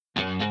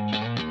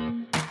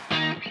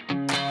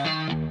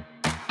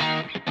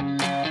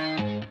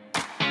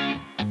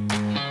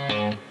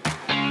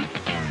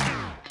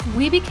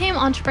We became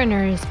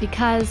entrepreneurs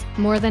because,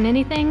 more than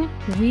anything,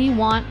 we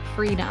want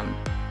freedom.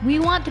 We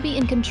want to be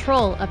in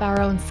control of our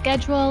own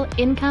schedule,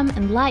 income,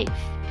 and life.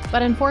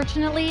 But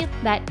unfortunately,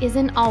 that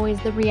isn't always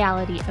the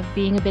reality of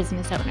being a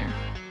business owner.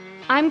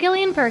 I'm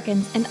Gillian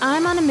Perkins, and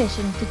I'm on a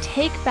mission to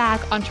take back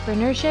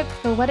entrepreneurship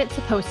for what it's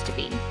supposed to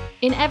be.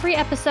 In every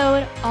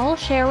episode, I'll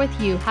share with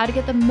you how to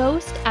get the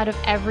most out of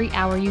every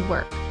hour you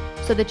work,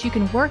 so that you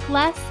can work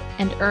less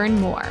and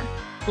earn more.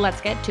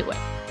 Let's get to it.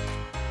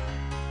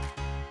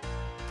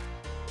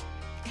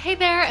 Hey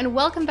there, and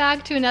welcome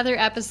back to another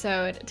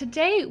episode.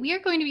 Today, we are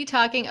going to be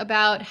talking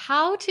about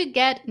how to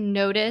get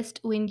noticed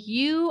when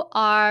you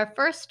are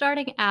first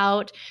starting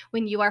out,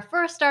 when you are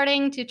first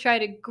starting to try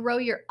to grow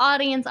your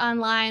audience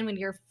online, when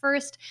you're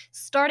first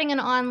starting an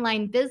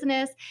online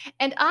business.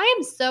 And I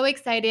am so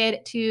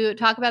excited to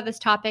talk about this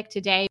topic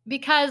today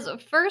because,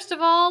 first of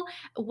all,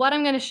 what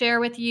I'm going to share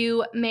with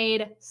you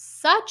made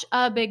such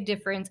a big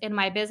difference in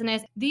my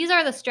business. These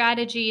are the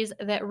strategies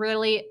that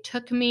really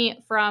took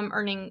me from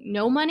earning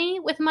no money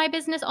with my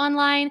business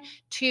online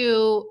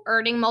to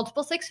earning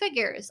multiple six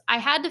figures. I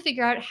had to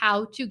figure out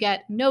how to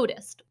get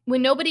noticed.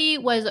 When nobody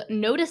was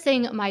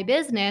noticing my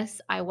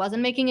business, I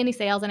wasn't making any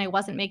sales and I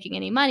wasn't making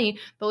any money.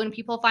 But when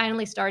people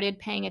finally started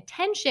paying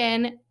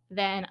attention,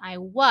 then I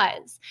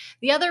was.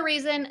 The other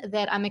reason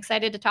that I'm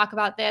excited to talk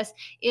about this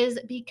is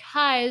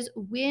because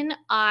when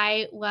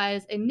I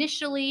was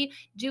initially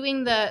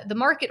doing the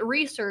market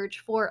research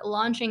for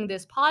launching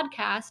this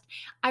podcast,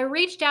 I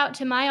reached out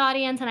to my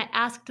audience and I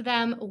asked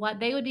them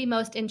what they would be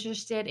most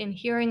interested in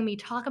hearing me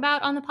talk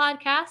about on the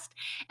podcast.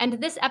 And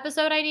this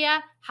episode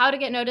idea, how to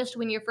get noticed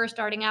when you're first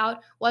starting out,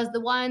 was the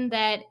one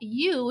that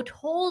you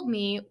told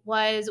me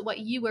was what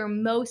you were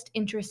most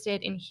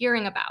interested in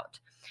hearing about.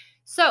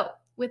 So,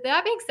 with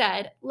that being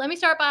said, let me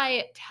start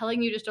by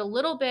telling you just a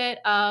little bit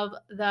of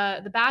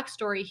the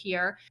backstory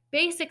here.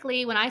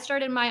 Basically, when I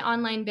started my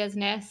online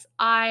business,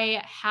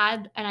 I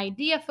had an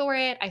idea for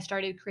it. I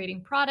started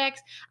creating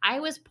products.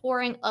 I was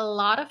pouring a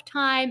lot of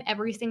time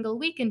every single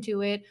week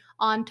into it,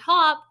 on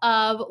top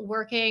of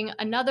working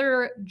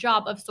another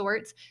job of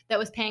sorts that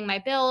was paying my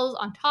bills,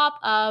 on top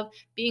of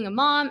being a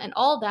mom and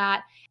all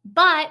that.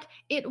 But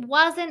it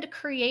wasn't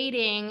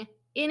creating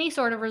any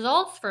sort of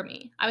results for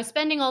me. I was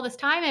spending all this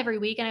time every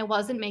week and I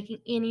wasn't making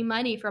any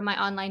money from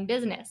my online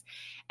business.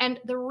 And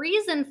the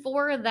reason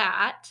for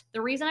that,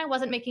 the reason I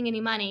wasn't making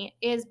any money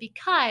is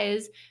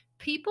because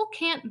people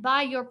can't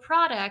buy your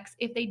products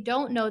if they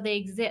don't know they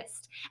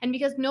exist. And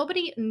because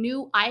nobody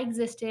knew I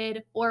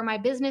existed or my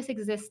business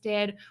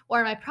existed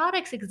or my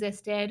products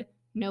existed,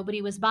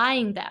 nobody was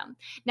buying them.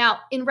 Now,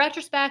 in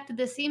retrospect,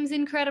 this seems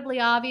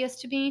incredibly obvious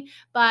to me,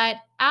 but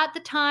at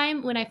the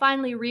time when I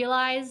finally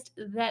realized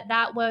that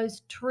that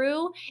was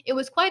true, it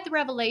was quite the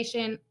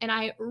revelation. And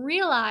I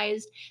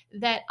realized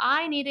that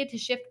I needed to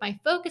shift my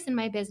focus in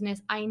my business.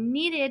 I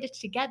needed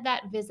to get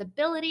that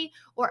visibility,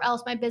 or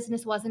else my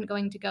business wasn't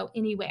going to go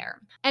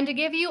anywhere. And to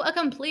give you a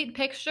complete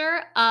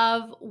picture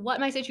of what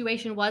my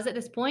situation was at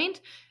this point,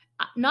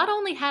 not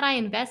only had I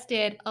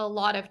invested a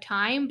lot of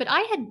time, but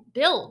I had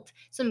built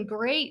some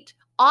great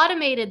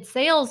automated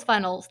sales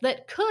funnels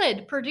that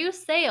could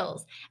produce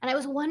sales. And I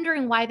was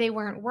wondering why they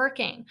weren't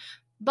working.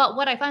 But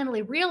what I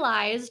finally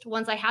realized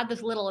once I had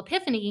this little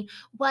epiphany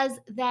was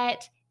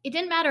that it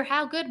didn't matter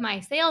how good my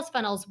sales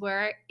funnels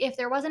were. If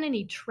there wasn't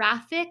any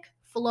traffic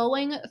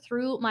flowing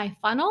through my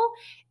funnel,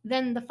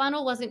 then the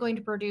funnel wasn't going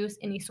to produce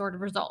any sort of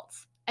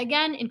results.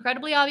 Again,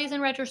 incredibly obvious in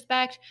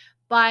retrospect,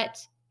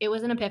 but it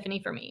was an epiphany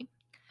for me.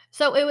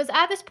 So it was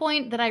at this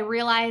point that I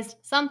realized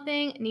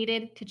something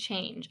needed to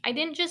change. I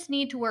didn't just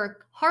need to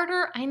work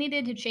harder, I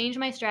needed to change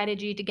my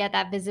strategy to get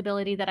that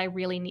visibility that I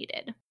really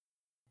needed.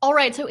 All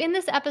right, so in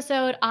this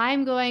episode,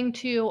 I'm going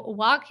to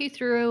walk you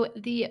through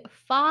the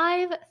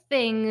 5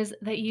 things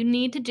that you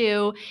need to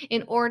do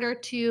in order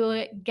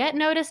to get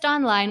noticed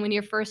online when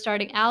you're first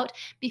starting out.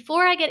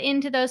 Before I get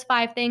into those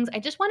 5 things, I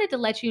just wanted to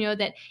let you know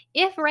that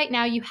if right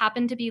now you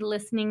happen to be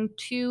listening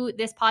to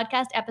this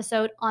podcast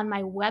episode on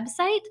my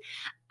website,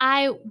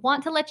 I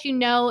want to let you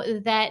know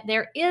that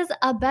there is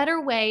a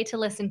better way to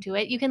listen to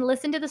it. You can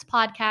listen to this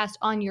podcast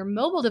on your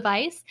mobile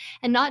device,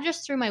 and not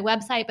just through my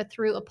website, but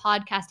through a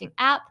podcasting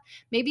app.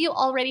 Maybe you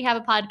already have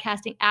a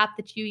podcasting app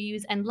that you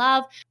use and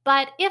love,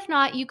 but if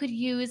not, you could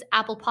use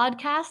Apple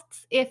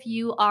Podcasts if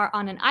you are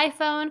on an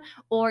iPhone,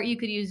 or you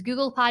could use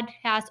Google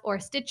Podcasts or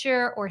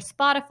Stitcher or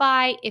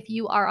Spotify if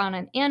you are on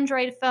an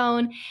Android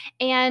phone.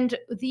 And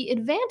the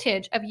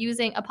advantage of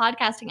using a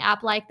podcasting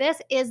app like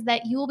this is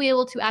that you will be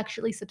able to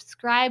actually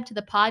subscribe to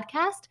the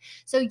podcast.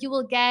 So you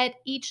will get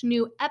each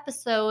new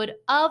episode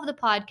of the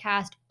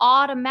podcast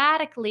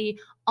automatically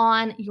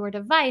on your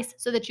device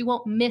so that you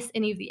won't miss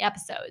any of the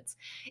episodes.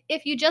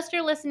 If you just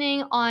are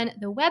listening on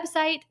the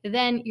website,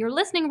 then you're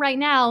listening right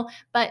now,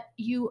 but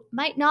you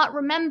might not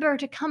remember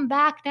to come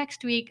back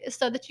next week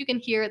so that you can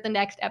hear the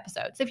next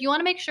episode. So if you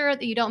want to make sure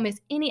that you don't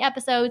miss any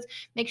episodes,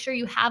 make sure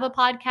you have a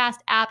podcast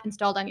app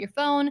installed on your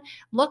phone,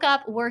 look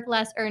up Work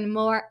Less, Earn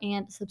More,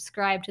 and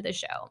subscribe to the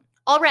show.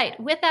 All right,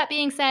 with that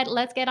being said,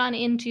 let's get on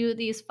into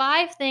these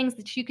 5 things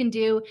that you can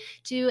do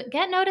to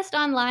get noticed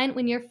online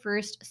when you're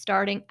first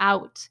starting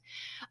out.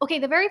 Okay,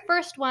 the very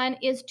first one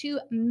is to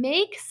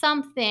make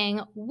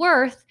something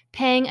worth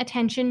paying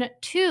attention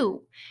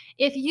to.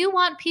 If you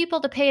want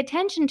people to pay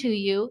attention to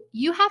you,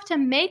 you have to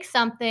make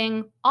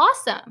something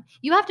awesome.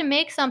 You have to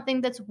make something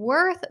that's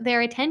worth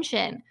their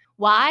attention.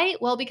 Why?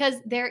 Well, because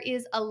there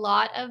is a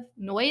lot of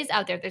noise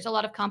out there. There's a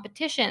lot of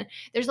competition.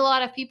 There's a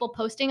lot of people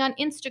posting on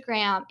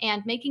Instagram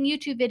and making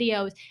YouTube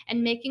videos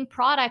and making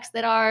products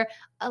that are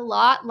a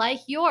lot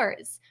like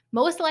yours.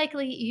 Most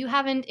likely, you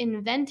haven't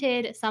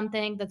invented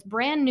something that's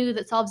brand new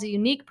that solves a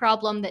unique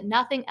problem that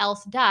nothing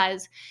else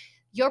does.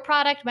 Your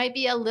product might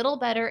be a little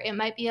better, it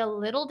might be a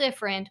little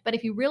different, but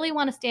if you really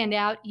want to stand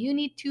out, you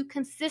need to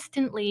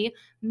consistently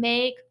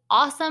make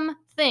awesome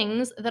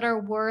things that are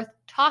worth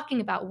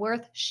talking about,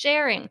 worth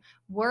sharing,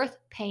 worth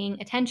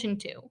paying attention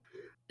to.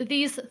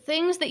 These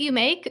things that you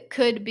make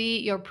could be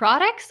your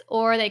products,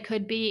 or they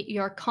could be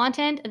your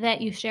content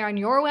that you share on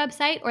your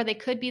website, or they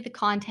could be the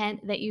content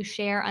that you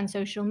share on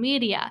social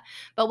media.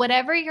 But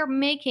whatever you're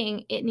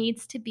making, it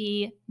needs to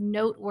be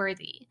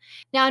noteworthy.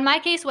 Now, in my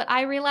case, what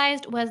I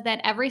realized was that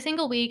every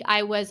single week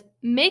I was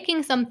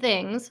making some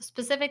things.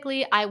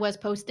 Specifically, I was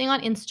posting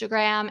on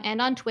Instagram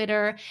and on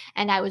Twitter,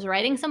 and I was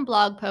writing some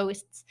blog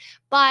posts,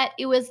 but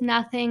it was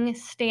nothing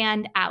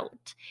stand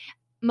out.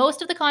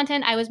 Most of the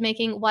content I was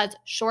making was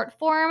short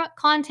form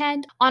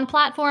content on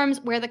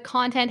platforms where the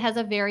content has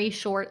a very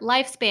short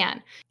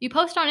lifespan. You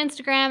post on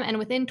Instagram, and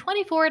within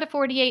 24 to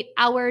 48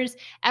 hours,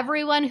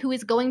 everyone who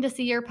is going to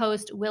see your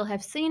post will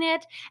have seen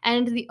it.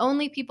 And the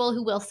only people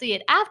who will see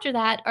it after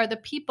that are the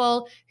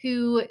people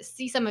who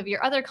see some of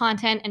your other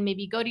content and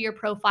maybe go to your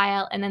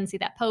profile and then see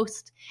that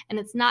post. And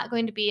it's not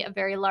going to be a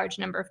very large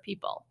number of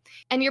people.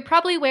 And you're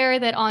probably aware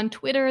that on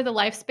Twitter, the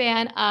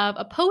lifespan of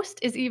a post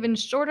is even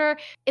shorter.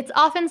 It's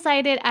often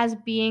cited as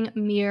being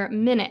mere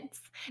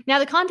minutes. Now,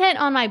 the content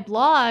on my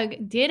blog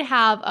did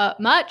have a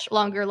much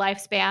longer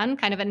lifespan,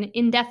 kind of an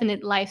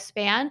indefinite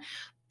lifespan,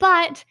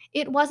 but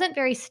it wasn't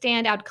very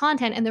standout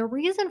content. And the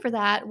reason for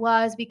that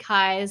was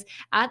because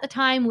at the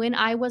time when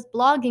I was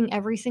blogging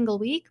every single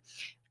week,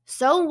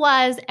 so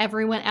was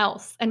everyone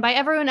else. And by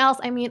everyone else,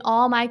 I mean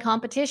all my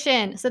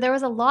competition. So there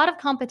was a lot of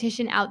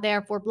competition out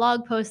there for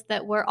blog posts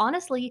that were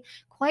honestly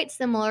quite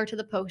similar to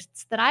the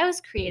posts that I was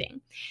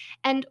creating.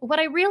 And what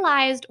I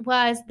realized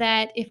was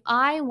that if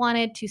I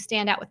wanted to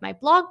stand out with my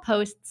blog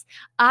posts,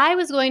 I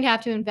was going to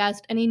have to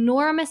invest an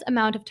enormous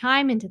amount of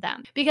time into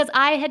them because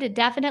I had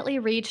definitely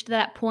reached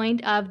that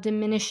point of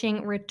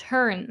diminishing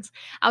returns.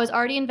 I was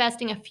already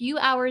investing a few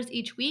hours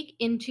each week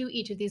into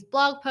each of these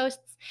blog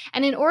posts.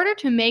 And in order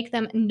to make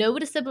them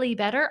noticeably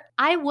better,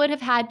 I would have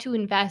had to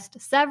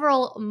invest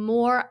several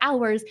more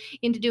hours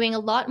into doing a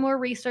lot more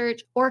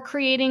research or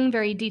creating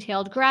very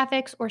detailed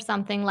graphics or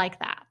something like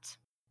that.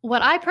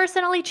 What I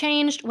personally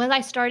changed was I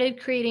started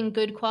creating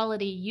good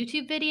quality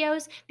YouTube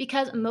videos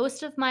because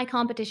most of my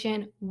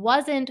competition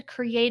wasn't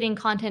creating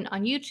content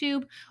on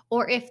YouTube,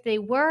 or if they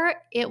were,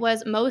 it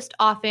was most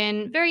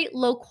often very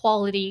low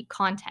quality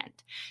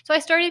content. So I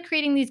started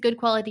creating these good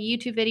quality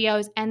YouTube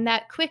videos, and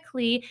that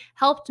quickly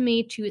helped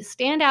me to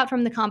stand out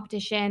from the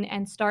competition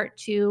and start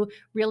to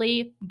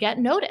really get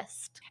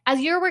noticed. As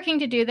you're working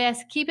to do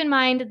this, keep in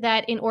mind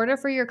that in order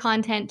for your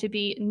content to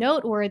be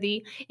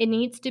noteworthy, it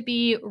needs to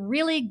be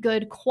really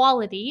good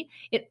quality.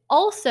 It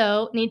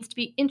also needs to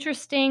be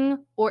interesting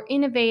or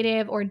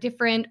innovative or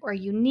different or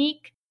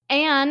unique.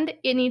 And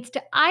it needs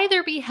to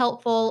either be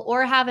helpful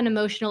or have an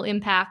emotional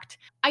impact.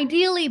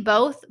 Ideally,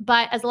 both,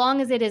 but as long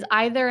as it is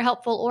either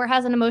helpful or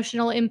has an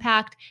emotional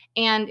impact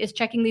and is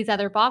checking these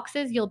other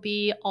boxes, you'll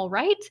be all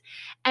right.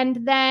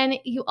 And then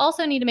you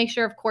also need to make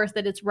sure, of course,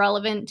 that it's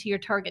relevant to your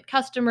target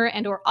customer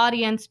and or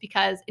audience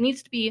because it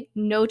needs to be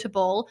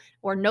notable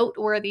or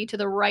noteworthy to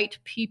the right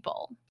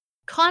people.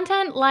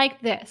 Content like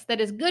this that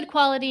is good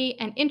quality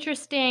and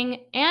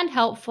interesting and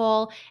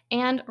helpful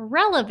and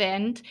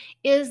relevant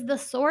is the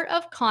sort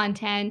of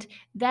content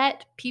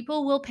that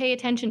people will pay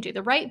attention to,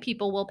 the right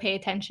people will pay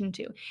attention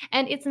to.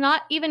 And it's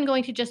not even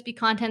going to just be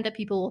content that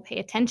people will pay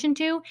attention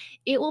to,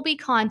 it will be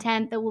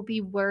content that will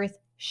be worth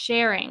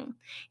sharing.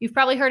 You've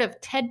probably heard of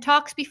TED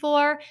Talks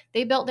before.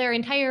 They built their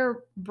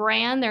entire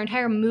brand, their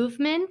entire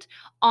movement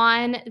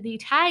on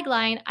the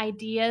tagline,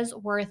 ideas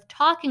worth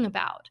talking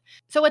about.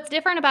 So, what's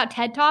different about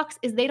TED Talks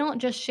is they don't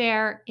just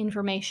share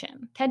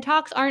information. TED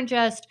Talks aren't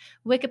just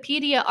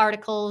Wikipedia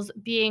articles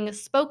being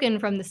spoken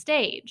from the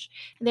stage.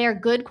 They are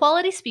good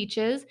quality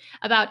speeches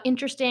about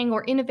interesting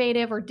or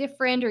innovative or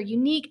different or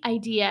unique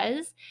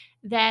ideas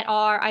that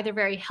are either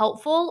very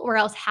helpful or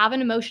else have an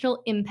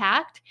emotional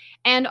impact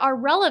and are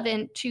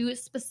relevant to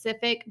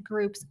specific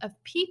groups of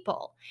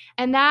people.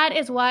 And that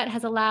is what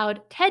has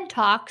allowed TED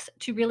Talks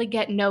to really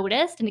get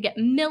noticed and to get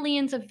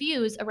millions of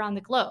views around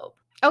the globe.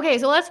 Okay,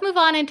 so let's move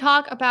on and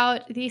talk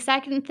about the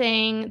second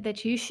thing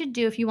that you should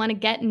do if you want to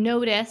get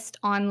noticed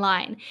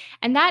online.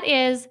 And that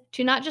is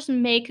to not just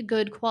make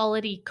good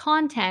quality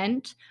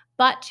content,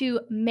 but to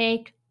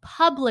make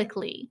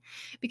publicly,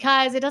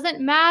 because it doesn't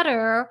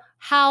matter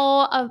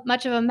how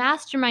much of a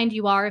mastermind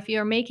you are if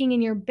you're making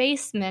in your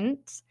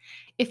basement.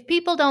 If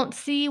people don't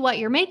see what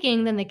you're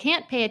making, then they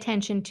can't pay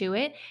attention to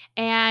it,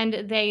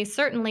 and they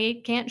certainly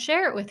can't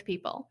share it with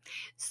people.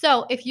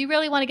 So if you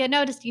really want to get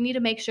noticed, you need to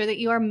make sure that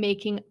you are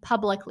making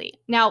publicly.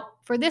 Now,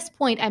 for this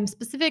point, I'm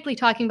specifically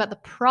talking about the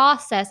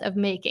process of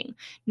making,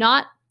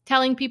 not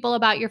telling people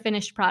about your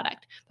finished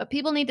product, but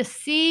people need to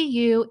see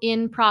you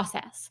in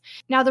process.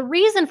 Now, the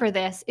reason for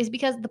this is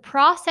because the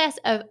process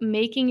of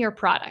making your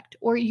product,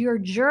 or your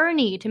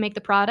journey to make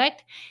the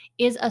product,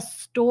 is a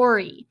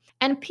story.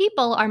 And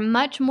people are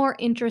much more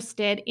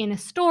interested in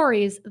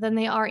stories than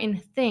they are in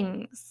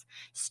things.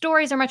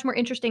 Stories are much more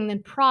interesting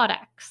than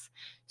products.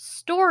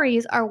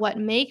 Stories are what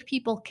make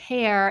people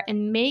care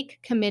and make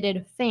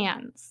committed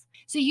fans.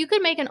 So you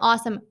could make an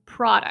awesome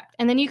product,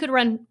 and then you could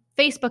run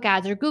Facebook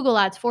ads or Google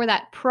ads for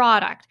that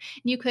product.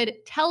 You could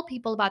tell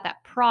people about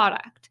that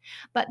product,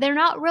 but they're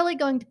not really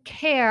going to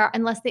care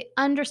unless they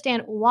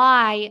understand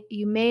why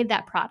you made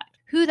that product,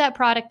 who that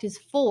product is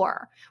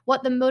for,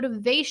 what the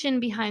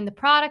motivation behind the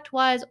product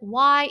was,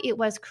 why it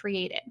was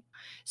created.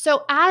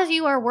 So as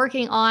you are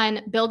working on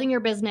building your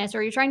business,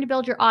 or you're trying to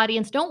build your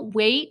audience, don't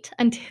wait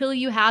until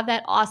you have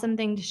that awesome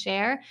thing to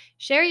share.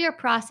 Share your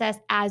process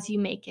as you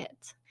make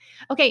it.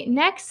 Okay,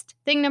 next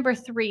thing, number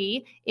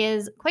 3,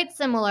 is quite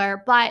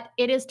similar, but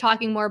it is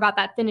talking more about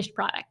that finished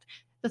product.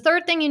 The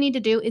third thing you need to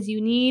do is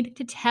you need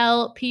to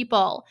tell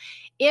people.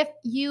 If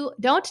you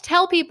don't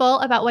tell people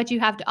about what you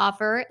have to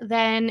offer,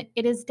 then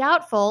it is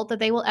doubtful that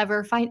they will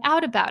ever find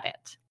out about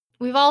it.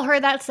 We've all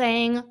heard that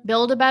saying,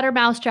 build a better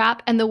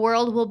mousetrap and the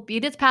world will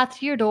beat its path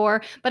to your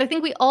door. But I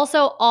think we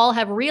also all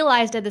have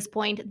realized at this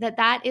point that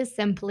that is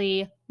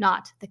simply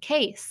not the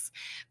case.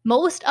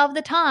 Most of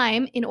the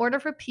time, in order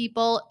for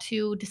people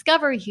to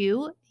discover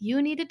you,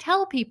 you need to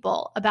tell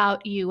people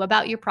about you,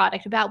 about your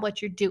product, about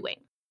what you're doing.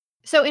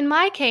 So in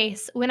my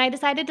case, when I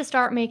decided to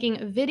start making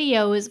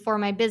videos for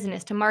my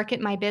business, to market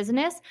my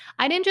business,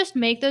 I didn't just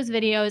make those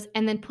videos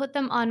and then put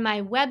them on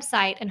my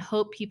website and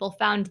hope people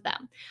found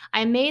them.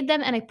 I made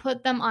them and I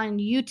put them on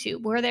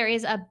YouTube, where there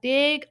is a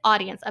big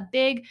audience, a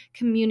big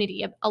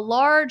community, a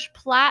large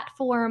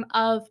platform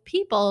of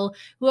people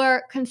who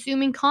are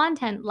consuming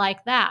content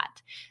like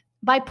that.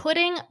 By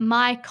putting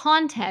my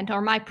content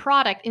or my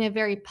product in a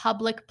very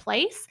public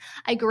place,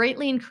 I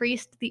greatly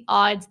increased the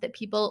odds that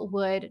people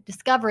would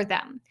discover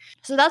them.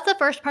 So that's the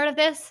first part of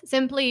this,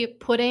 simply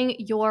putting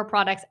your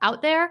products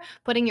out there,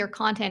 putting your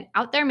content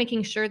out there,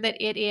 making sure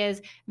that it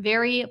is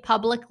very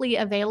publicly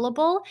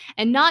available,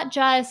 and not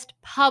just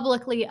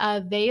publicly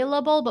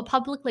available, but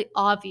publicly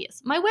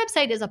obvious. My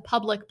website is a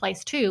public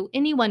place too.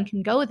 Anyone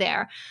can go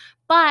there.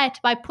 But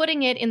by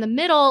putting it in the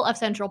middle of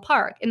Central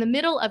Park, in the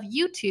middle of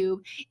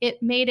YouTube,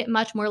 it made it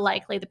much more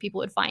likely that people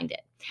would find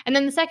it. And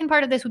then the second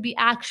part of this would be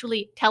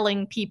actually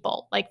telling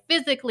people, like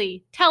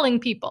physically telling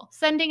people,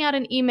 sending out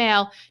an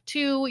email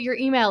to your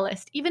email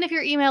list. Even if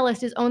your email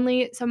list is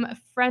only some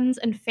friends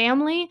and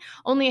family,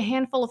 only a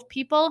handful of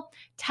people,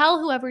 tell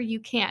whoever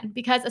you can.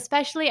 Because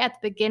especially at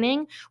the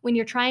beginning, when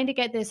you're trying to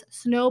get this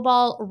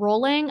snowball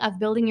rolling of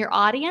building your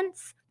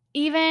audience,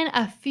 even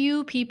a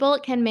few people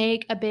can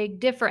make a big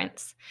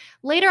difference.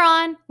 Later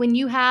on, when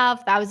you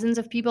have thousands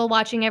of people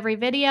watching every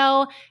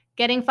video,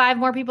 getting 5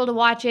 more people to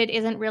watch it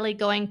isn't really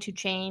going to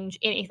change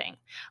anything.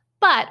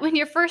 But when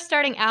you're first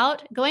starting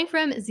out, going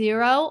from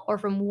 0 or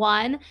from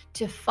 1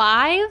 to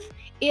 5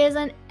 is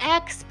an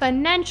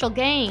exponential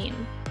gain.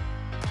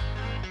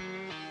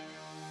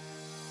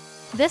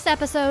 This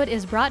episode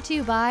is brought to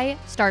you by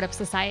Startup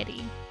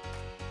Society.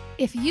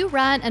 If you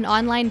run an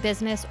online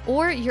business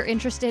or you're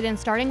interested in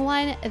starting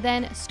one,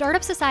 then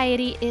Startup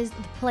Society is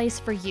the place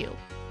for you.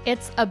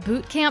 It's a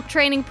bootcamp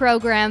training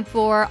program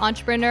for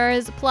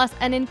entrepreneurs, plus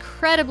an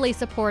incredibly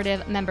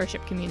supportive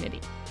membership community.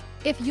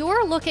 If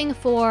you're looking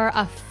for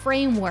a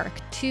framework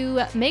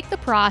to make the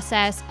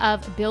process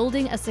of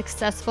building a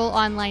successful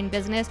online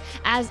business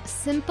as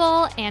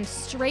simple and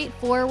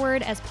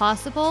straightforward as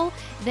possible,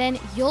 then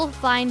you'll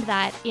find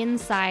that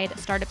inside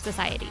Startup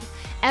Society.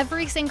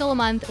 Every single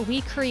month, we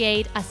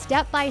create a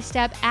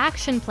step-by-step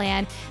action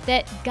plan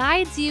that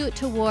guides you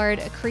toward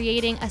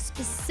creating a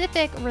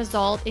specific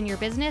result in your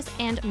business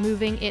and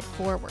moving it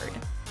forward.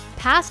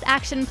 Past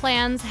action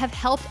plans have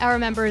helped our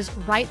members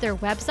write their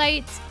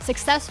websites,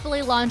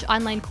 successfully launch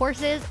online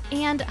courses,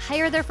 and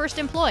hire their first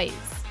employees.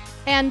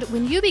 And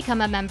when you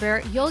become a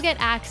member, you'll get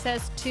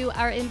access to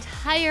our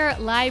entire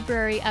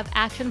library of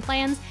action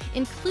plans,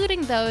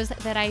 including those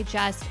that I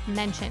just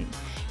mentioned.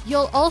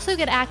 You'll also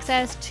get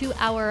access to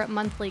our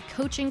monthly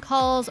coaching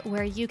calls,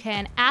 where you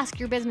can ask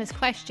your business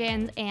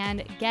questions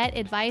and get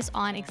advice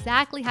on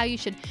exactly how you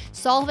should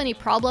solve any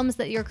problems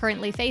that you're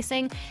currently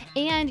facing.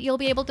 And you'll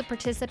be able to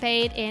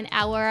participate in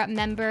our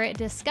member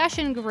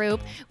discussion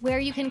group, where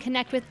you can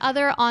connect with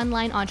other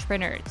online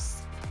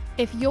entrepreneurs.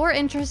 If you're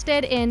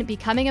interested in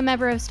becoming a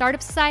member of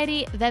Startup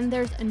Society, then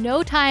there's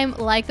no time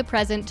like the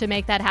present to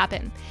make that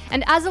happen.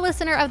 And as a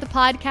listener of the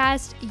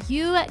podcast,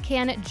 you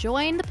can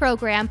join the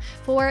program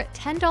for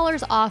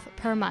 $10 off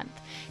per month.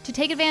 To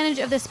take advantage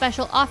of this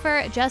special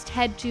offer, just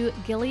head to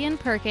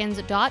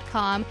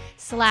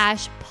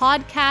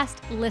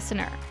gillianperkins.com/podcast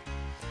listener.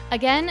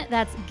 Again,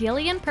 that's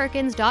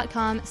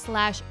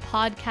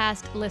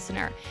gillianperkins.com/podcast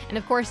listener. And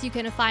of course, you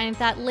can find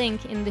that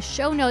link in the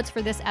show notes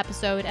for this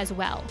episode as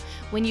well.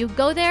 When you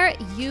go there,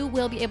 you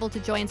will be able to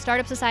join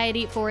Startup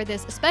Society for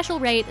this special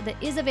rate that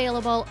is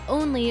available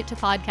only to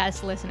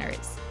podcast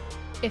listeners.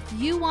 If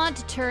you want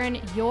to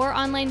turn your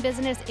online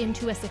business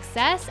into a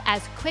success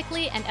as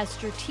quickly and as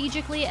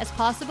strategically as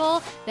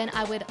possible, then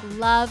I would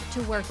love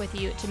to work with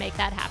you to make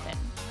that happen.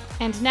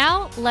 And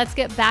now, let's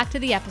get back to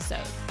the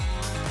episode.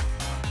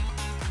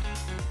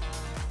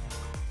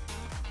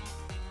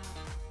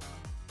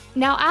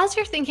 Now, as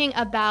you're thinking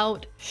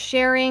about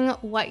sharing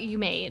what you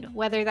made,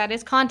 whether that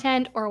is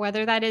content or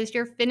whether that is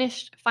your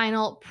finished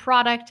final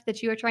product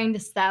that you are trying to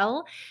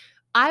sell,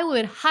 I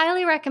would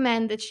highly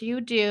recommend that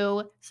you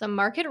do some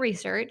market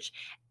research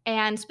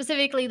and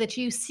specifically that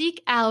you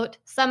seek out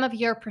some of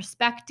your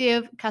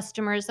prospective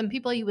customers, some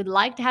people you would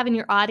like to have in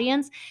your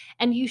audience,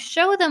 and you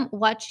show them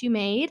what you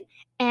made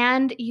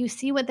and you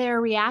see what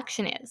their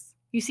reaction is.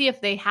 You see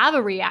if they have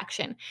a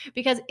reaction,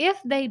 because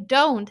if they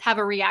don't have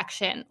a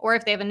reaction or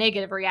if they have a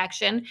negative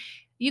reaction,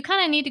 you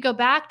kind of need to go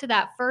back to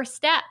that first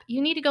step.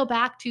 You need to go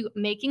back to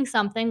making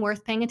something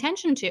worth paying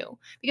attention to.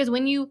 Because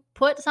when you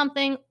put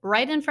something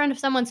right in front of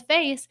someone's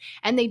face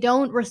and they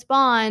don't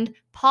respond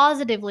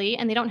positively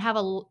and they don't have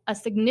a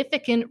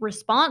significant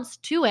response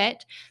to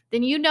it,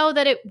 then you know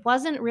that it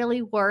wasn't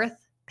really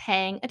worth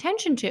paying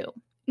attention to.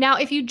 Now,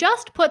 if you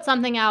just put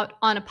something out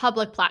on a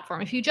public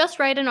platform, if you just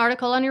write an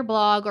article on your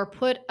blog or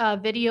put a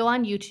video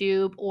on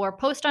YouTube or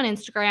post on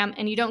Instagram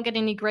and you don't get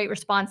any great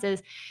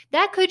responses,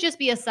 that could just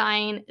be a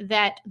sign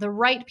that the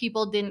right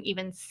people didn't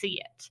even see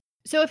it.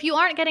 So if you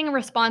aren't getting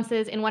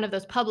responses in one of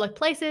those public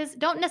places,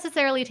 don't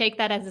necessarily take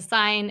that as a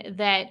sign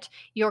that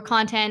your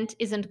content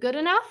isn't good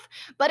enough.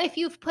 But if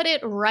you've put it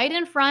right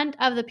in front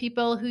of the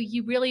people who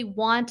you really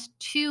want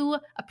to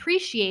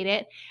appreciate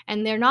it,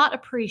 and they're not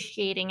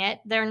appreciating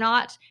it, they're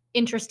not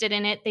interested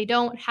in it, they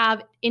don't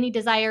have any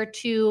desire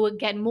to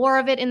get more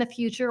of it in the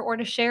future or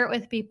to share it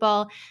with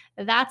people,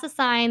 that's a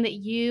sign that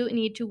you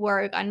need to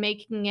work on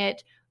making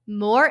it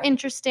more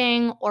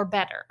interesting or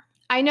better.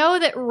 I know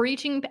that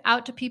reaching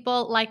out to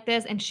people like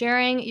this and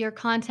sharing your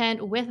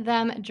content with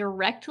them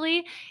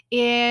directly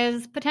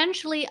is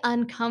potentially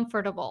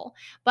uncomfortable.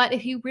 But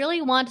if you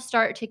really want to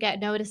start to get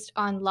noticed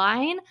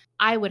online,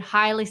 I would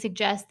highly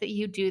suggest that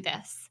you do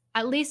this.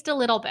 At least a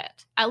little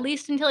bit, at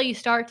least until you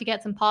start to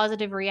get some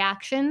positive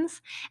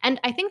reactions. And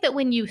I think that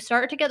when you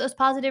start to get those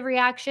positive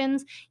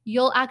reactions,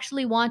 you'll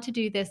actually want to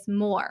do this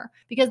more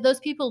because those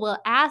people will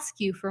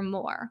ask you for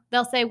more.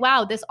 They'll say,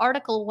 wow, this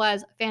article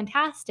was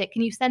fantastic.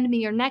 Can you send me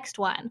your next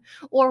one?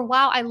 Or,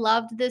 wow, I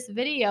loved this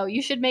video.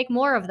 You should make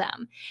more of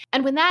them.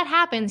 And when that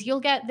happens,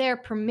 you'll get their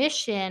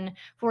permission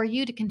for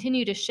you to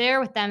continue to share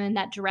with them in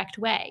that direct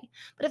way.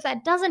 But if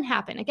that doesn't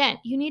happen, again,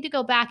 you need to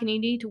go back and you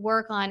need to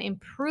work on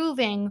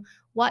improving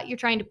what you're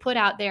trying to put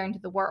out there into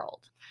the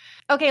world.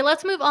 Okay,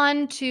 let's move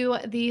on to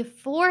the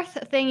fourth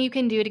thing you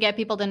can do to get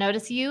people to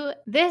notice you.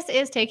 This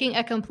is taking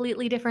a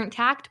completely different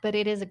tact, but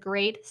it is a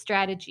great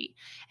strategy,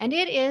 and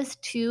it is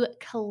to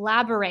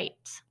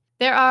collaborate.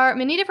 There are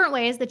many different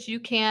ways that you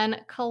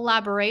can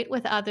collaborate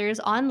with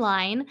others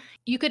online.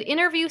 You could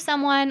interview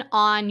someone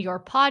on your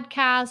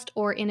podcast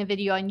or in a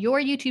video on your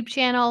YouTube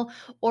channel,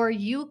 or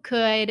you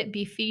could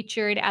be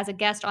featured as a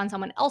guest on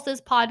someone else's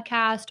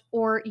podcast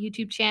or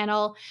YouTube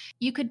channel.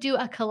 You could do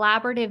a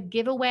collaborative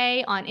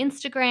giveaway on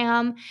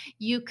Instagram.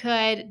 You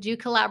could do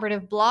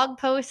collaborative blog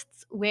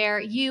posts where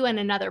you and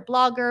another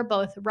blogger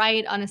both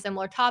write on a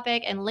similar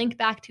topic and link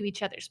back to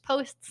each other's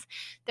posts.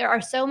 There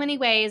are so many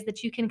ways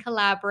that you can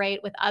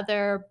collaborate with other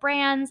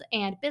brands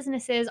and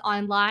businesses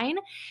online.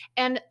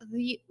 And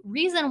the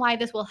reason why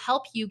this will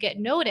help you get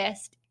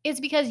noticed is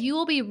because you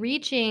will be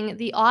reaching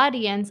the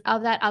audience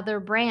of that other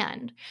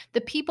brand.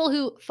 The people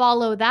who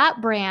follow that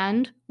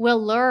brand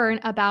will learn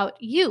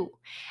about you.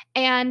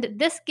 And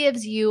this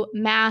gives you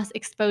mass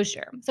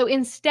exposure. So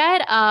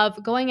instead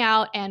of going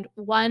out and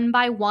one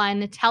by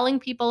one telling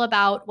people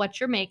about what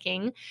you're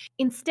making,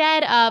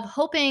 instead of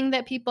hoping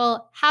that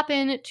people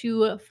happen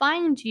to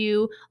find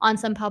you on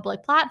some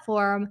public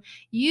platform,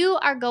 you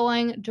are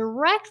going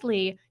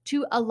directly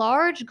to a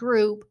large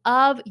group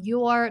of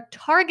your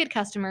target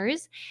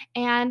customers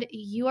and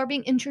you are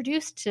being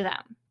introduced to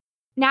them.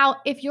 Now,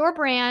 if your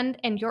brand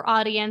and your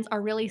audience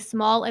are really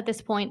small at this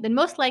point, then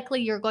most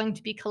likely you're going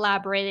to be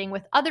collaborating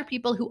with other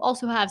people who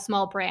also have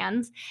small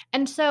brands.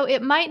 And so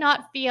it might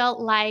not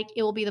feel like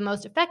it will be the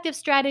most effective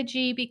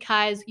strategy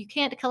because you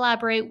can't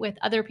collaborate with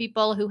other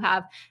people who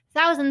have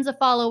thousands of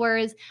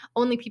followers,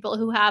 only people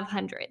who have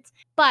hundreds.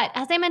 But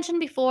as I mentioned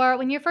before,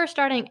 when you're first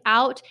starting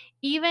out,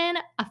 even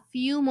a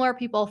few more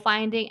people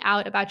finding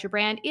out about your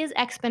brand is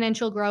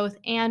exponential growth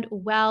and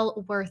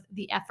well worth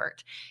the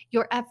effort.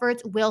 Your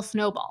efforts will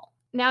snowball.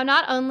 Now,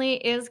 not only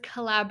is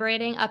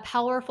collaborating a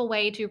powerful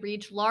way to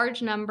reach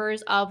large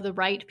numbers of the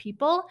right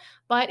people,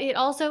 but it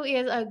also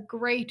is a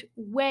great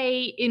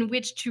way in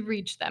which to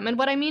reach them. And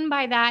what I mean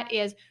by that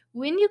is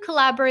when you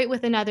collaborate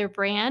with another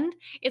brand,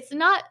 it's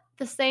not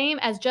the same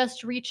as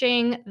just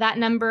reaching that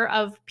number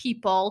of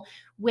people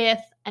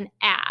with an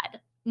ad.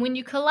 When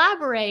you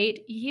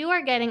collaborate, you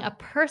are getting a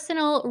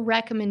personal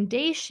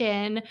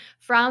recommendation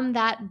from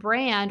that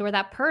brand or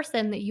that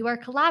person that you are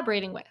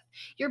collaborating with.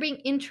 You're being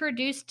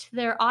introduced to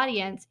their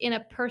audience in a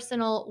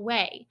personal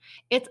way.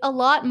 It's a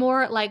lot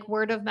more like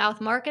word of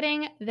mouth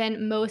marketing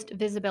than most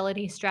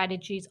visibility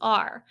strategies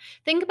are.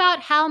 Think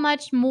about how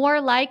much more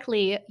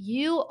likely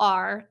you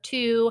are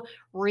to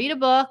read a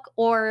book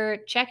or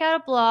check out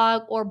a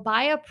blog or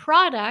buy a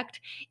product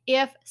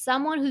if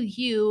someone who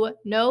you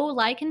know,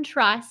 like, and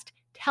trust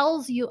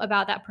tells you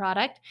about that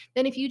product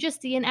than if you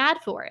just see an ad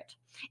for it.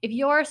 If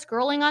you're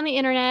scrolling on the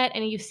internet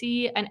and you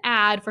see an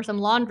ad for some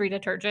laundry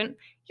detergent,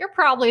 you're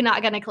probably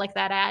not going to click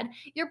that ad.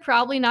 You're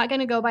probably not going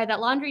to go buy that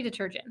laundry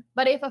detergent.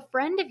 But if a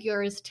friend of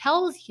yours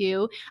tells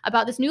you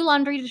about this new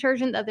laundry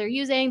detergent that they're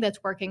using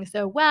that's working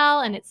so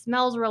well and it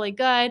smells really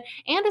good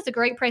and it's a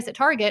great price at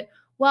Target,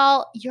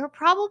 well, you're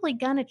probably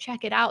going to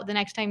check it out the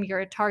next time you're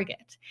at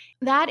Target.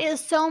 That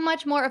is so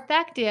much more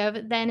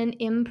effective than an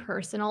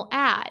impersonal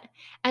ad.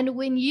 And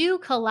when you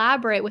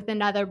collaborate with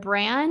another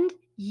brand,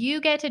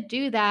 you get to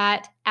do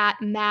that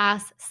at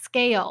mass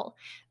scale.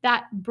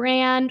 That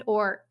brand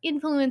or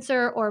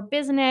influencer or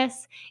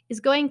business is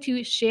going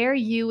to share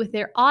you with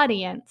their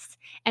audience.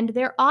 And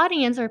their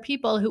audience are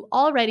people who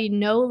already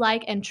know,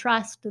 like, and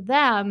trust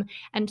them.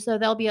 And so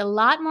they'll be a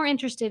lot more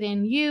interested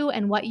in you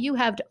and what you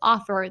have to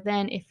offer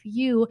than if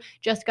you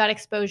just got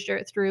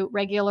exposure through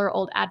regular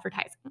old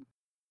advertising.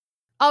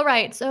 All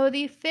right, so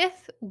the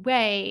fifth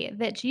way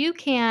that you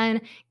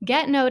can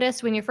get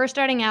noticed when you're first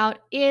starting out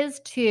is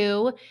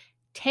to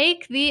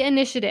take the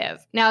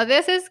initiative. Now,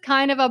 this is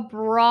kind of a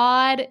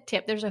broad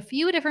tip. There's a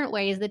few different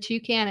ways that you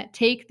can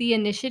take the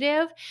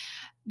initiative.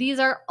 These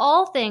are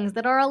all things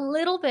that are a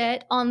little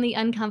bit on the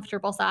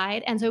uncomfortable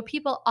side, and so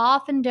people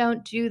often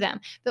don't do them.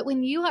 But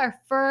when you are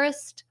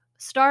first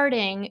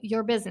starting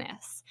your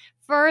business,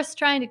 first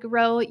trying to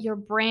grow your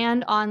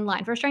brand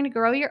online, first trying to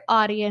grow your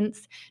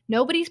audience,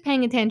 nobody's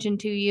paying attention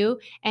to you,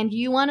 and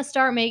you want to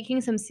start making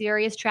some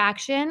serious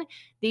traction,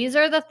 these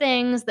are the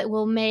things that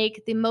will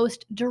make the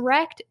most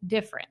direct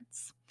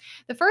difference.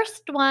 The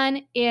first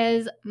one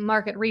is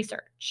market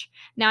research.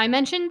 Now, I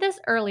mentioned this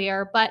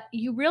earlier, but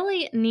you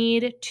really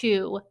need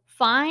to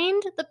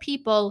find the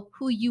people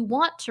who you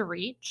want to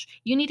reach.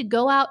 You need to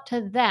go out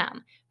to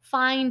them,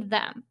 find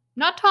them,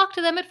 not talk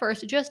to them at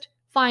first, just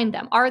find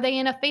them. Are they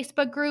in a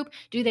Facebook group?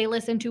 Do they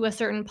listen to a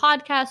certain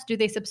podcast? Do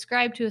they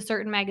subscribe to a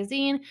certain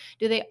magazine?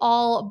 Do they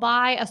all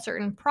buy a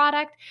certain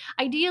product?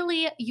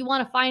 Ideally, you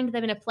want to find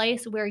them in a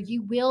place where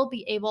you will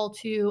be able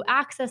to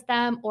access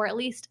them or at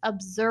least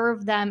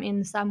observe them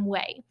in some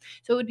way.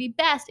 So it would be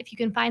best if you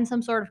can find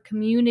some sort of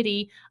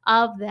community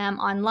of them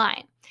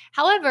online.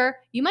 However,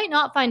 you might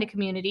not find a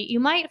community. You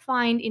might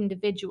find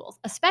individuals,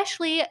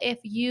 especially if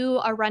you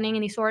are running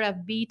any sort of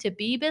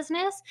B2B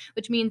business,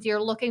 which means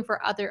you're looking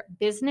for other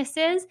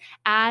businesses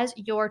as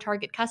your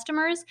target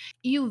customers.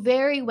 You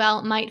very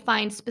well might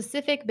find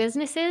specific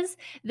businesses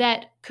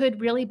that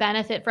could really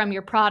benefit from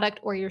your product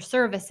or your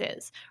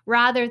services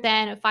rather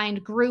than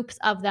find groups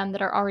of them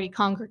that are already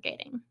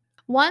congregating.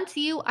 Once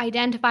you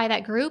identify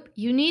that group,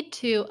 you need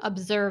to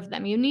observe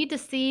them. You need to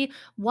see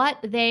what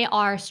they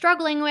are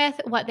struggling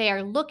with, what they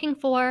are looking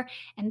for.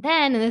 And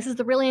then, and this is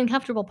the really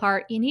uncomfortable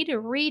part, you need to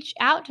reach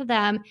out to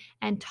them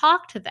and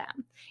talk to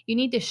them. You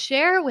need to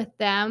share with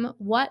them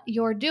what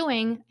you're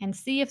doing and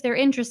see if they're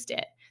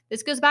interested.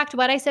 This goes back to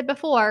what I said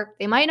before.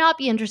 They might not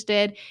be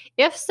interested.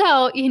 If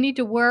so, you need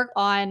to work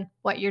on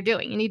what you're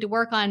doing. You need to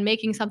work on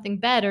making something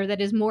better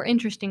that is more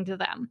interesting to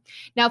them.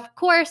 Now, of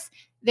course,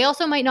 they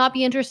also might not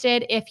be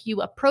interested if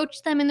you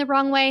approach them in the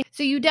wrong way.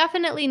 So you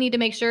definitely need to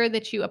make sure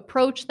that you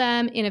approach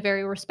them in a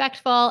very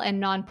respectful and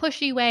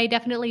non-pushy way,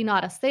 definitely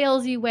not a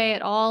salesy way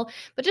at all,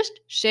 but just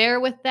share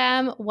with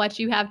them what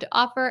you have to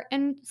offer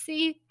and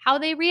see how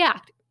they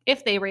react,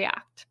 if they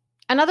react.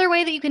 Another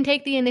way that you can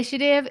take the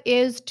initiative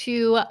is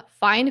to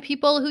find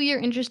people who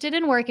you're interested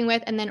in working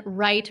with and then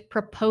write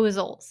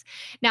proposals.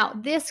 Now,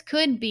 this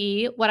could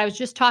be what I was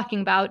just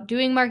talking about,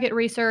 doing market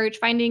research,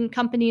 finding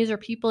companies or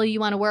people you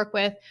want to work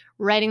with,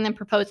 writing them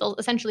proposals,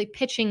 essentially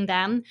pitching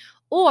them.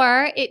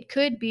 Or it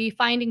could be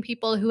finding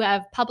people who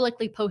have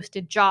publicly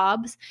posted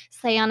jobs,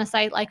 say on a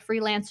site like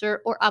Freelancer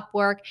or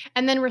Upwork,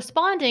 and then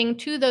responding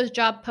to those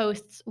job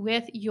posts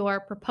with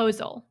your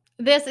proposal.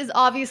 This is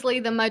obviously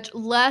the much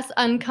less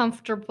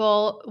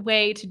uncomfortable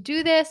way to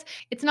do this.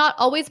 It's not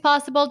always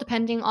possible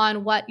depending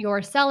on what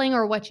you're selling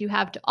or what you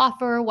have to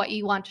offer, what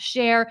you want to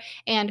share,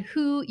 and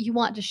who you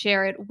want to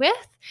share it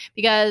with.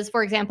 Because,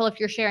 for example, if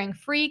you're sharing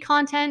free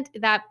content,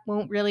 that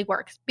won't really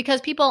work because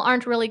people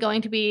aren't really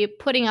going to be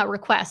putting out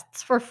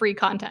requests for free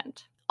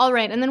content. All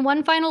right, and then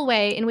one final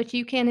way in which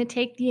you can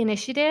take the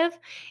initiative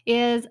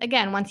is,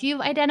 again, once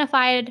you've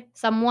identified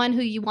someone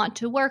who you want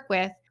to work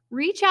with,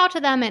 reach out to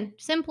them and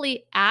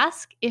simply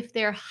ask if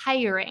they're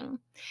hiring.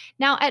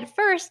 Now, at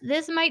first,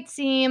 this might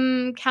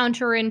seem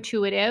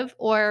counterintuitive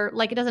or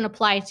like it doesn't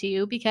apply to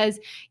you because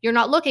you're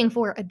not looking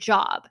for a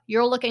job.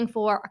 You're looking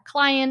for a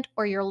client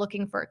or you're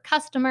looking for a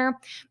customer.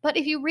 But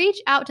if you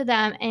reach out to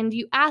them and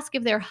you ask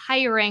if they're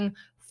hiring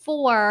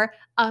for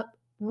a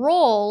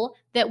role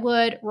that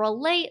would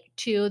relate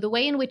to the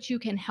way in which you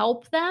can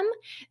help them,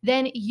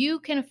 then you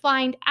can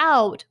find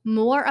out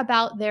more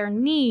about their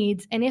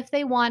needs and if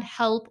they want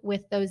help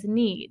with those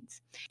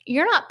needs.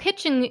 You're not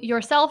pitching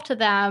yourself to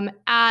them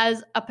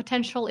as a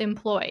potential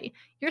employee.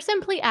 You're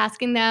simply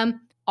asking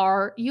them,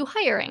 are you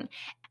hiring?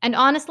 And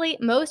honestly,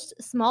 most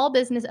small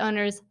business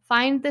owners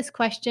find this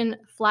question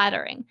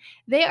flattering.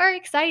 They are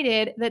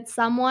excited that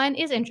someone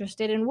is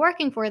interested in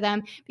working for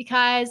them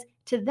because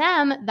to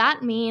them,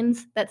 that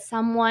means that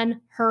someone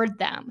heard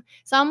them.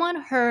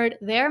 Someone heard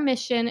their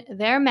mission,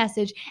 their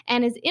message,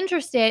 and is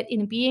interested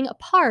in being a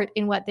part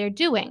in what they're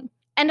doing.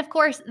 And of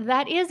course,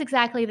 that is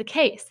exactly the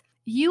case.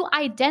 You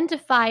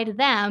identified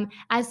them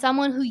as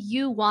someone who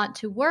you want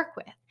to work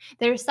with.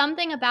 There's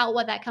something about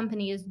what that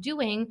company is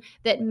doing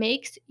that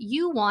makes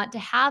you want to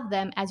have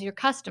them as your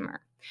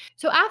customer.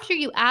 So after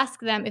you ask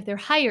them if they're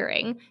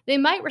hiring, they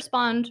might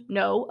respond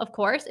no, of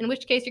course, in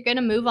which case you're going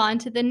to move on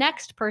to the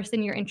next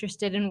person you're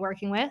interested in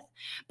working with.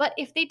 But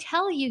if they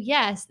tell you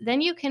yes,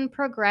 then you can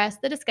progress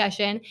the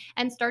discussion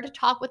and start to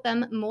talk with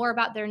them more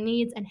about their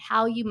needs and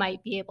how you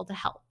might be able to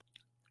help.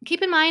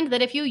 Keep in mind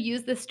that if you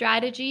use this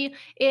strategy,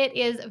 it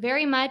is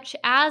very much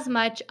as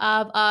much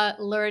of a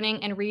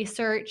learning and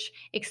research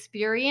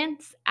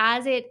experience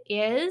as it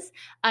is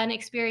an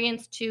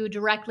experience to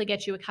directly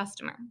get you a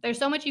customer. There's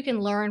so much you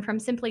can learn from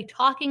simply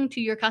talking to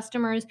your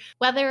customers,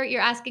 whether you're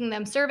asking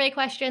them survey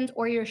questions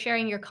or you're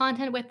sharing your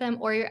content with them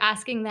or you're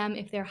asking them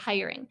if they're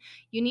hiring.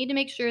 You need to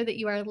make sure that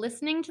you are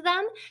listening to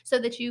them so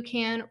that you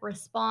can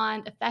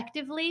respond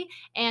effectively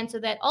and so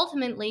that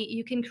ultimately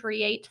you can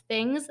create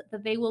things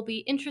that they will be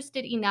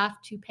interested enough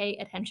to pay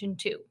attention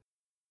to.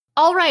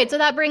 All right, so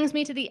that brings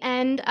me to the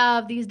end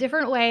of these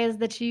different ways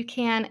that you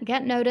can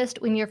get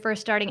noticed when you're first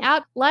starting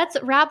out. Let's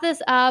wrap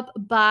this up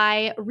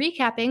by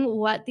recapping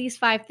what these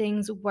 5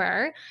 things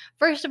were.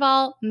 First of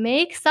all,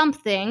 make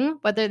something,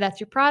 whether that's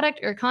your product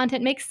or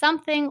content, make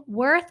something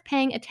worth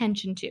paying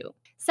attention to.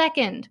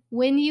 Second,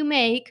 when you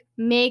make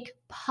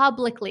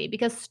publicly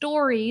because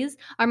stories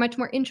are much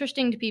more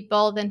interesting to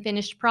people than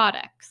finished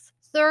products.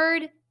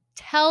 Third,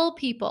 tell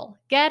people,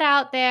 get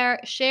out there,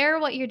 share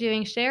what you're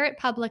doing, share it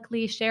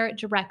publicly, share it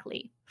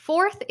directly.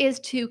 Fourth is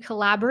to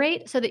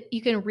collaborate so that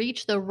you can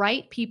reach the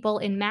right people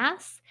in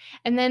mass.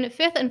 And then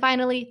fifth and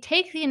finally,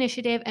 take the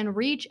initiative and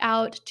reach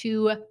out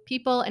to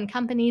people and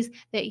companies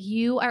that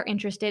you are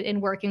interested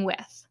in working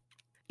with.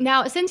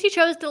 Now, since you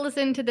chose to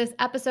listen to this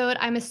episode,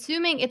 I'm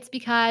assuming it's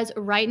because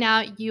right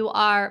now you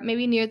are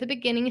maybe near the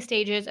beginning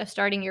stages of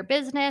starting your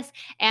business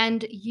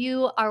and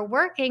you are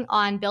working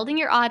on building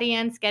your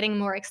audience, getting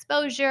more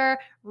exposure,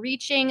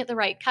 reaching the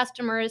right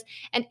customers.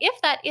 And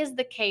if that is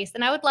the case,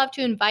 then I would love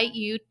to invite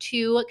you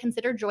to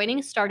consider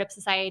joining Startup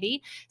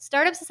Society.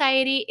 Startup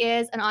Society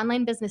is an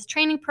online business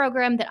training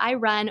program that I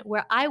run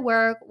where I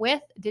work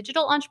with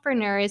digital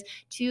entrepreneurs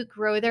to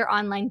grow their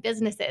online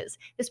businesses.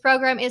 This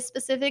program is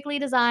specifically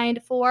designed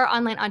for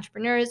online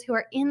entrepreneurs who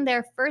are in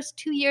their first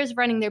 2 years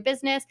running their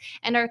business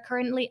and are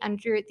currently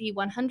under the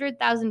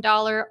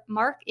 $100,000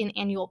 mark in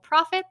annual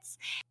profits.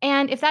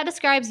 And if that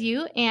describes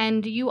you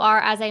and you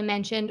are, as I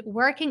mentioned,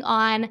 working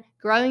on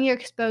growing your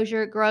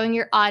exposure, growing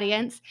your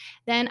audience,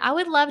 then I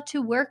would love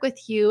to work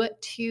with you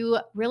to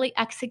really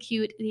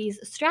execute these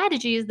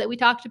strategies that we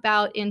talked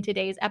about in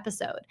today's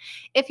episode.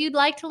 If you'd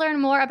like to learn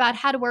more about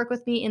how to work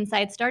with me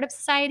inside Startup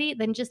Society,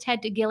 then just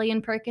head to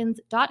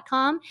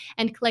gillianperkins.com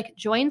and click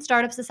Join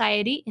Startup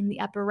Society in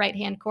the upper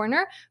right-hand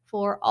corner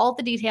for all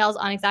the details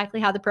on exactly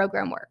how the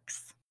program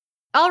works.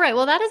 All right,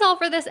 well, that is all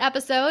for this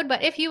episode.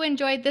 But if you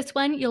enjoyed this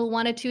one, you'll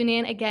want to tune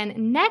in again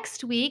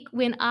next week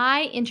when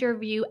I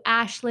interview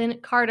Ashlyn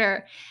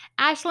Carter.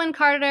 Ashlyn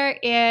Carter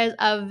is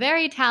a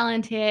very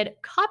talented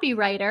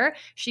copywriter.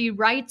 She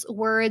writes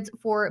words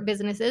for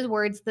businesses,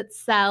 words that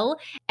sell.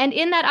 And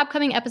in that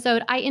upcoming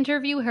episode, I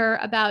interview her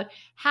about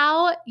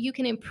how you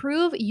can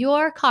improve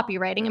your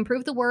copywriting,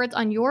 improve the words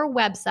on your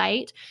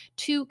website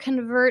to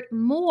convert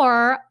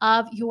more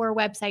of your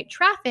website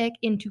traffic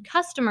into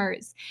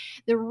customers.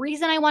 The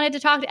reason I wanted to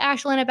talk to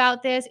Ashlyn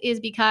about this is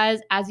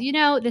because, as you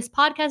know, this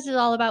podcast is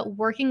all about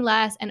working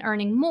less and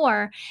earning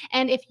more.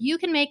 And if you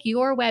can make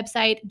your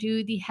website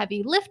do the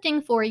heavy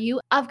lifting for you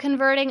of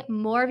converting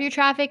more of your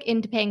traffic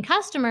into paying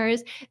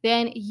customers,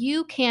 then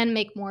you can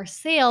make more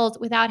sales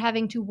without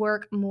having to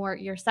work more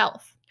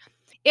yourself.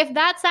 If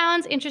that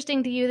sounds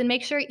interesting to you, then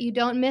make sure you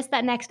don't miss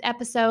that next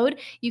episode.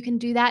 You can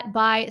do that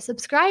by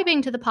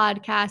subscribing to the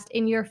podcast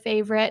in your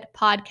favorite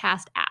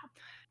podcast app.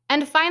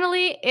 And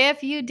finally,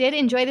 if you did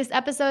enjoy this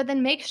episode,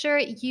 then make sure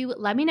you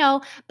let me know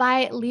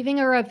by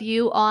leaving a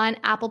review on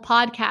Apple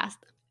Podcasts.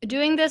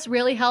 Doing this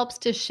really helps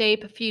to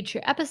shape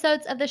future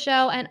episodes of the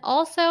show and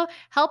also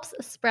helps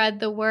spread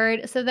the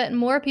word so that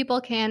more people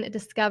can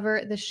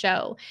discover the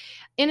show.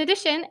 In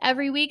addition,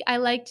 every week I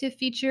like to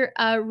feature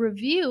a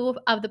review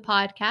of the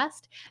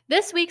podcast.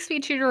 This week's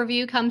featured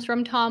review comes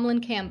from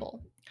Tomlin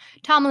Campbell.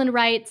 Tomlin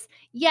writes,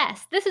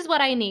 "Yes, this is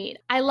what I need.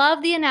 I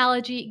love the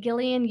analogy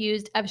Gillian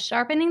used of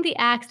sharpening the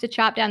axe to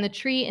chop down the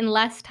tree in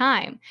less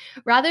time.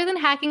 Rather than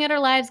hacking at our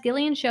lives,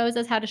 Gillian shows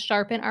us how to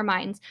sharpen our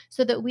minds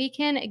so that we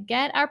can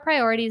get our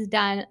priorities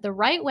done the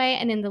right way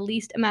and in the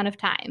least amount of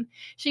time.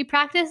 She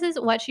practices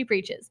what she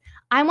preaches.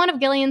 I'm one of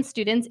Gillian's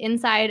students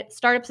inside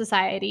Startup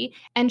Society,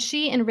 and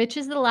she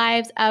enriches the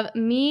lives of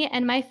me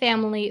and my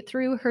family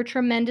through her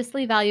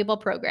tremendously valuable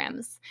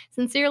programs.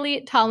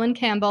 Sincerely, Tomlin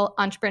Campbell,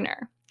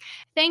 entrepreneur."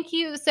 Thank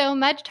you so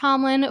much,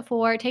 Tomlin,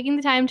 for taking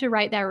the time to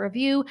write that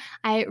review.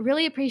 I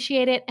really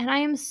appreciate it, and I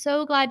am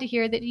so glad to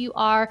hear that you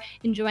are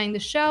enjoying the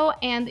show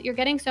and that you're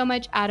getting so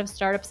much out of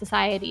Startup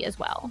Society as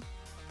well.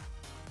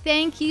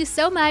 Thank you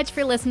so much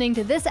for listening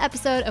to this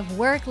episode of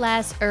Work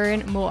Less,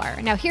 Earn More.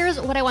 Now,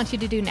 here's what I want you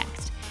to do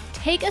next.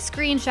 Take a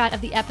screenshot of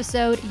the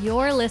episode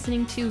you're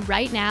listening to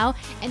right now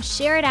and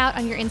share it out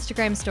on your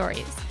Instagram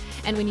stories.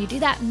 And when you do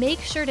that, make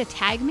sure to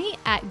tag me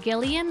at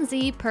Gillian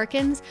Z.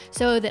 Perkins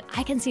so that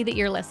I can see that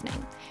you're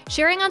listening.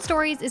 Sharing on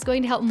stories is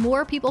going to help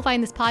more people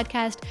find this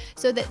podcast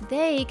so that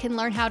they can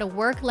learn how to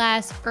work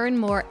less, earn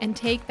more, and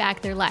take back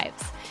their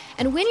lives.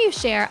 And when you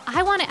share,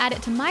 I want to add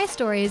it to my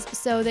stories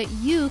so that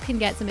you can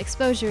get some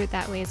exposure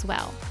that way as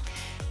well.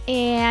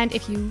 And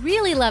if you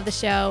really love the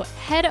show,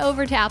 head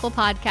over to Apple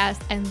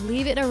Podcasts and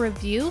leave it a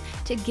review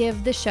to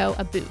give the show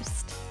a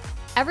boost.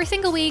 Every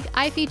single week,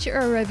 I feature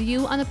a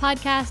review on the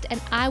podcast,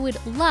 and I would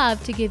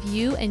love to give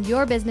you and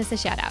your business a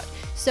shout out.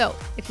 So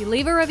if you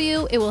leave a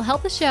review, it will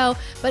help the show,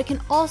 but it can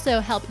also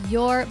help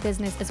your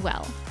business as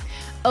well.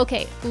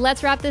 Okay,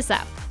 let's wrap this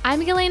up.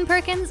 I'm Gillian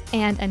Perkins,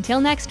 and until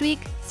next week,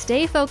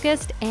 stay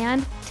focused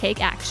and take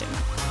action.